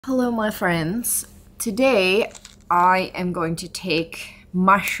Hello, my friends. Today, I am going to take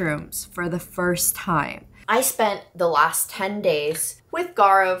mushrooms for the first time. I spent the last 10 days with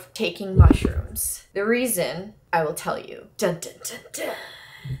Gaurav taking mushrooms. The reason, I will tell you. Dun, dun, dun, dun.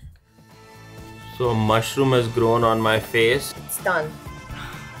 So a mushroom has grown on my face. It's done.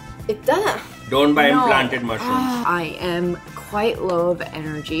 It's done. Don't buy implanted mushrooms. I am quite low of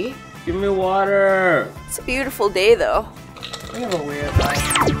energy. Give me water. It's a beautiful day, though. We have a weird life.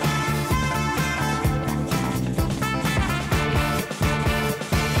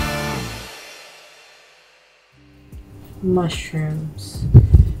 Mushrooms.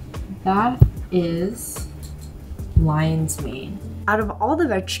 That is lion's mane. Out of all the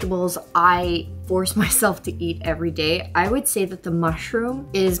vegetables I force myself to eat every day, I would say that the mushroom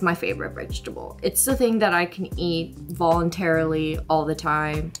is my favorite vegetable. It's the thing that I can eat voluntarily all the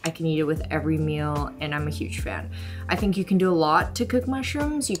time. I can eat it with every meal, and I'm a huge fan. I think you can do a lot to cook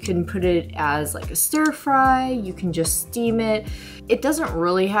mushrooms. You can put it as like a stir fry, you can just steam it. It doesn't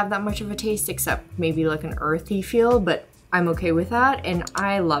really have that much of a taste except maybe like an earthy feel, but I'm okay with that and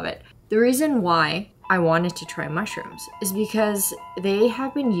I love it. The reason why I wanted to try mushrooms is because they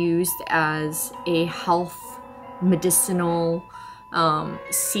have been used as a health medicinal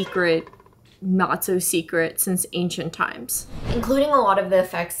secret, not so secret, since ancient times. Including a lot of the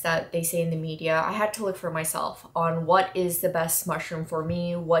effects that they say in the media, I had to look for myself on what is the best mushroom for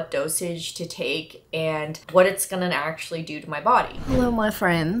me, what dosage to take, and what it's gonna actually do to my body. Hello, my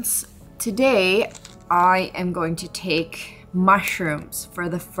friends. Today, I am going to take mushrooms for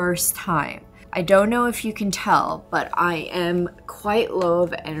the first time. I don't know if you can tell, but I am quite low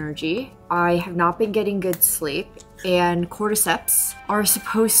of energy. I have not been getting good sleep, and cordyceps are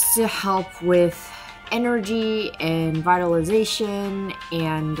supposed to help with energy and vitalization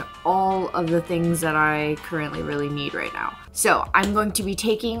and all of the things that I currently really need right now. So I'm going to be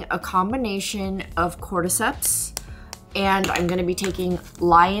taking a combination of cordyceps, and I'm going to be taking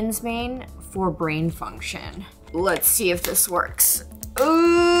lion's mane for brain function. Let's see if this works.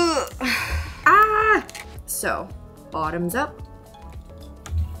 Ooh. Ah! So, bottoms up.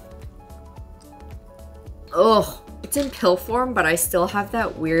 Ugh, it's in pill form, but I still have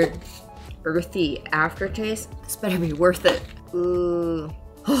that weird earthy aftertaste. This better be worth it. Ooh.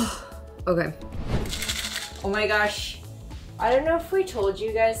 Okay. Oh my gosh. I don't know if we told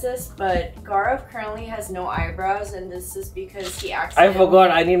you guys this, but Gaurav currently has no eyebrows, and this is because he accidentally— I forgot,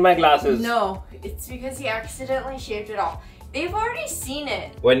 I need my glasses. No, it's because he accidentally shaved it off. They've already seen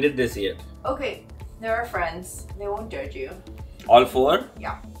it. When did they see it? Okay, they're our friends. They won't judge you. All four?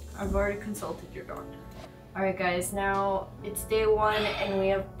 Yeah, I've already consulted your doctor. Alright guys, now it's day one and we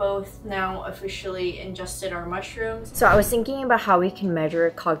have both now officially ingested our mushrooms. So I was thinking about how we can measure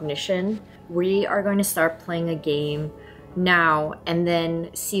cognition. We are going to start playing a game now and then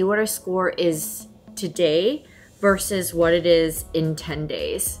see what our score is today versus what it is in 10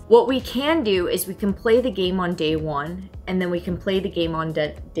 days. What we can do is we can play the game on day one and then we can play the game on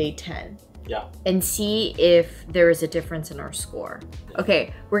day 10. Yeah. And see if there is a difference in our score.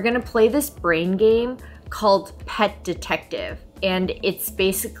 Okay, we're gonna play this brain game called Pet Detective. And it's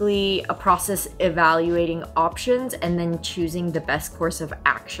basically a process evaluating options and then choosing the best course of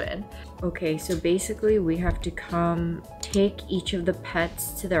action. Okay, so basically we have to come take each of the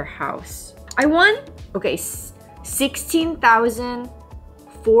pets to their house. I won? Okay,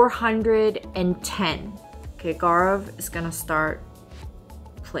 16,410. Okay, Gaurav is gonna start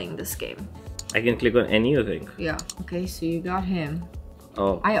playing this game. I can click on any, you think? Yeah, okay, so you got him.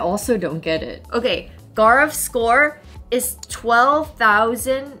 Oh. I also don't get it. Okay, Gaurav's score is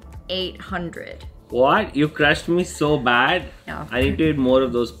 12,800. What? You crushed me so bad? Yeah. I need to eat more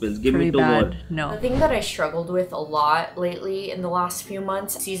of those pills. Give me two more. No. The thing that I struggled with a lot lately in the last few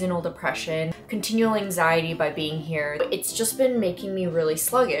months, seasonal depression, continual anxiety by being here, it's just been making me really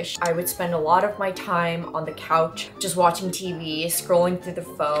sluggish. I would spend a lot of my time on the couch, just watching TV, scrolling through the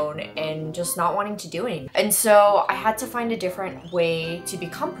phone, and just not wanting to do anything. And so I had to find a different way to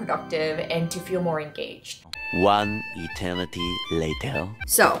become productive and to feel more engaged. One eternity later.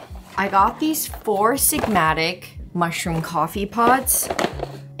 So, I got these 4 Sigmatic mushroom coffee pods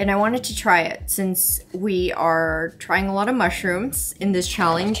and I wanted to try it since we are trying a lot of mushrooms in this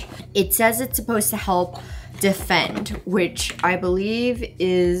challenge. It says it's supposed to help defend, which I believe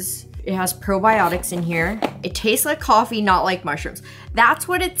is, it has probiotics in here. It tastes like coffee, not like mushrooms. That's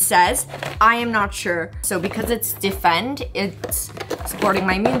what it says. I am not sure. So because it's defend, it's supporting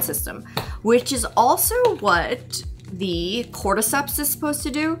my immune system, which is also what the cordyceps is supposed to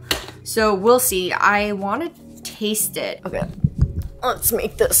do. So we'll see. I want to taste it. Okay, let's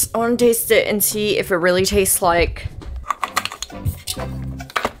make this. I want to taste it and see if it really tastes like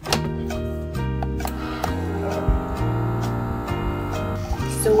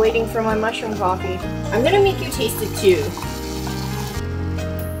Still waiting for my mushroom coffee. I'm gonna make you taste it too.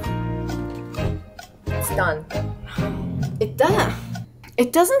 It's done.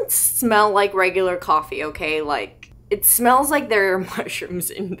 It doesn't smell like regular coffee, okay? Like, it smells like there are mushrooms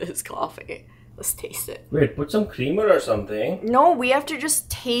in this coffee. Let's taste it. Wait, put some creamer or something. No, we have to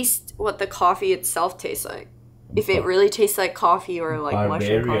just taste what the coffee itself tastes like. If it really tastes like coffee or like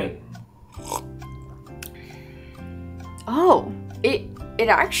mushroom coffee. Oh, it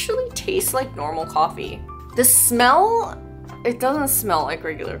actually tastes like normal coffee. The smell, it doesn't smell like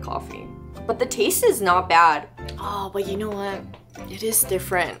regular coffee. But the taste is not bad. Oh, but you know what? It is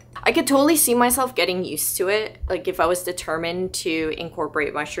different. I could totally see myself getting used to it. Like if I was determined to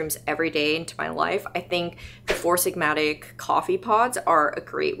incorporate mushrooms every day into my life, I think the Four Sigmatic coffee pods are a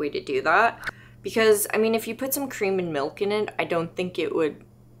great way to do that. Because, I mean, if you put some cream and milk in it, I don't think it would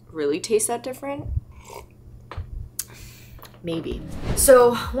really taste that different. Maybe.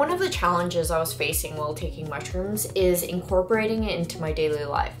 So one of the challenges I was facing while taking mushrooms is incorporating it into my daily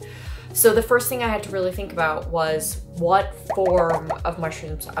life. So the first thing I had to really think about was what form of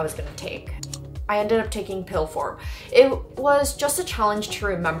mushrooms I was gonna take. I ended up taking pill form. It was just a challenge to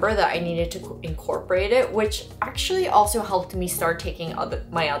remember that I needed to incorporate it, which actually also helped me start taking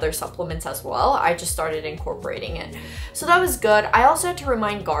my other supplements as well. I just started incorporating it. So that was good. I also had to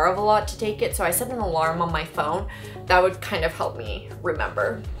remind Gaurav a lot to take it, so I set an alarm on my phone. That would kind of help me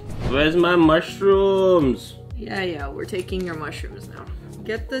remember. Where's my mushrooms? Yeah, we're taking your mushrooms now.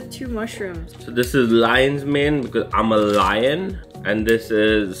 Get the 2 mushrooms. So this is lion's mane because I'm a lion, and this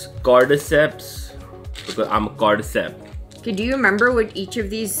is cordyceps because I'm a cordyceps. Okay, do you remember what each of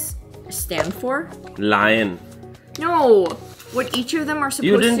these stand for? Lion. No, what each of them are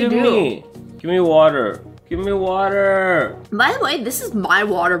supposed to do. You didn't give me. Give me water. Give me water. By the way, this is my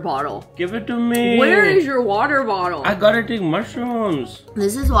water bottle. Give it to me. Where is your water bottle? I gotta take mushrooms.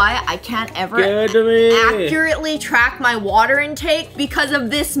 This is why I can't ever Give it to me. accurately track my water intake because of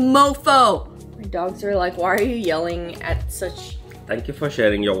this mofo. My dogs are like, why are you yelling at such... Thank you for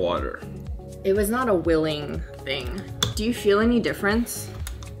sharing your water. It was not a willing thing. Do you feel any difference?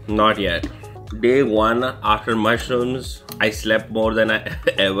 Not yet. Day 1 after mushrooms, I slept more than I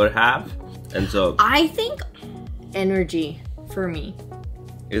ever have. And so I think energy for me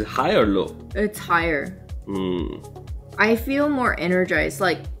is high or low? It's higher. I feel more energized.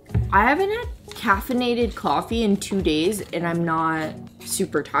 Like I haven't had caffeinated coffee in 2 days and I'm not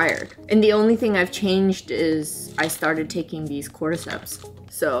super tired. And the only thing I've changed is I started taking these cordyceps.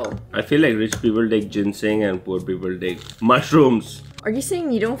 So I feel like rich people take ginseng and poor people take mushrooms. Are you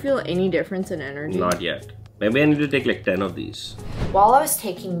saying you don't feel any difference in energy? Not yet. Maybe I need to take like 10 of these. While I was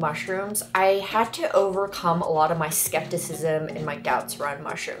taking mushrooms, I had to overcome a lot of my skepticism and my doubts around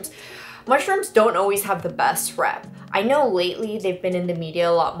mushrooms. Mushrooms don't always have the best rep. I know lately they've been in the media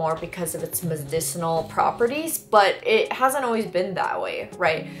a lot more because of its medicinal properties, but it hasn't always been that way,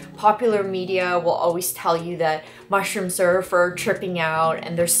 right? Popular media will always tell you that mushrooms are for tripping out,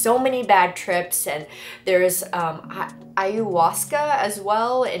 and there's so many bad trips, and there's ayahuasca as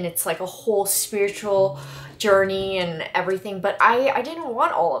well, and it's like a whole spiritual journey and everything, but I didn't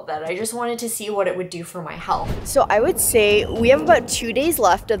want all of that. I just wanted to see what it would do for my health. So I would say we have about 2 days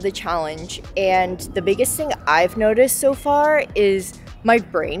left of the challenge, and the biggest thing I've noticed so far is my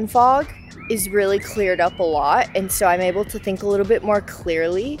brain fog is really cleared up a lot, and so I'm able to think a little bit more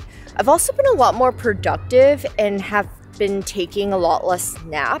clearly. I've also been a lot more productive and have been taking a lot less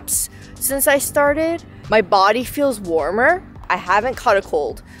naps since I started. My body feels warmer. I haven't caught a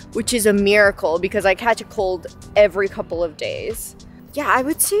cold, which is a miracle because I catch a cold every couple of days. Yeah, I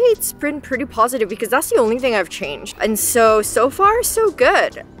would say it's been pretty positive because that's the only thing I've changed. And so far, so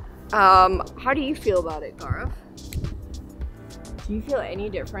good. How do you feel about it, Gaurav? Do you feel any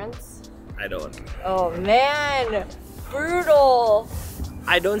difference? I don't. Oh man, brutal.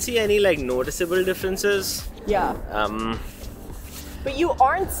 I don't see any like noticeable differences. Yeah. But you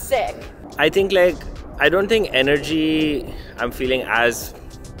aren't sick. I think like, I don't think energy I'm feeling as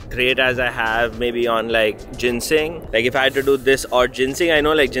great as I have maybe on like ginseng. Like if I had to do this or ginseng, I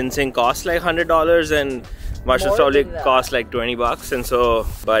know like ginseng costs like $100 and mushrooms probably cost like 20 bucks. And so,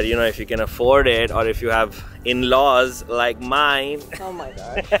 but you know, if you can afford it or if you have in-laws like mine. Oh my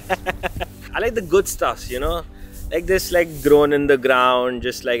gosh. I like the good stuffs, you know, like this like grown in the ground,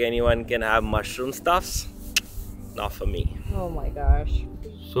 just like anyone can have mushroom stuffs. Not for me. Oh my gosh.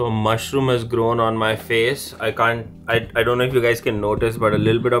 So a mushroom has grown on my face. I don't know if you guys can notice, but a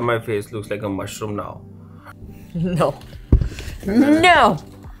little bit of my face looks like a mushroom now. No. No!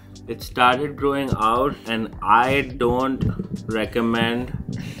 It started growing out and I don't recommend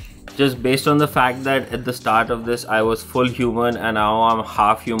just based on the fact that at the start of this I was full human and now I'm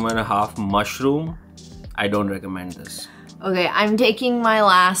half human, half mushroom, I don't recommend this. Okay, I'm taking my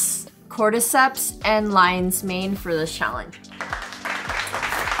last cordyceps and lion's mane for this challenge.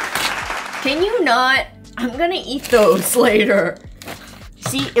 Can you not? I'm gonna eat those later.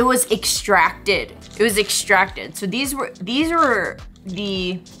 See, it was extracted. It was extracted. So these were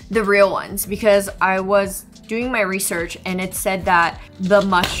the real ones because I was doing my research and it said that the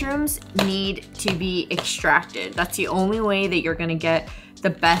mushrooms need to be extracted. That's the only way that you're gonna get the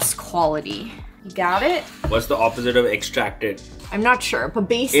best quality. You got it? What's the opposite of extracted? I'm not sure, but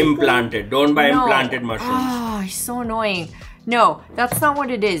basically... Implanted. Don't buy implanted mushrooms. Oh, it's so annoying. No, that's not what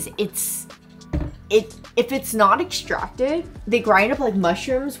it is. If it's not extracted, they grind up like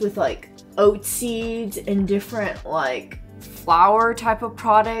mushrooms with like oat seeds and different like flour type of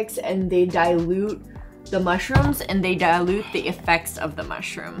products, and they dilute the mushrooms and they dilute the effects of the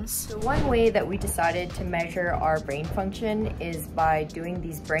mushrooms. So one way that we decided to measure our brain function is by doing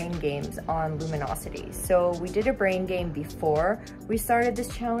these brain games on luminosity. So we did a brain game before we started this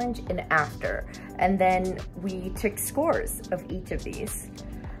challenge and after, and then we took scores of each of these.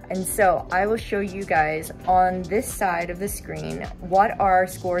 And so I will show you guys on this side of the screen what our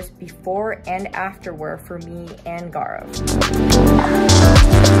scores before and after were for me and Gaurav.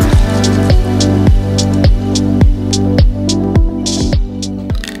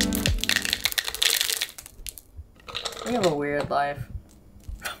 We have a weird life.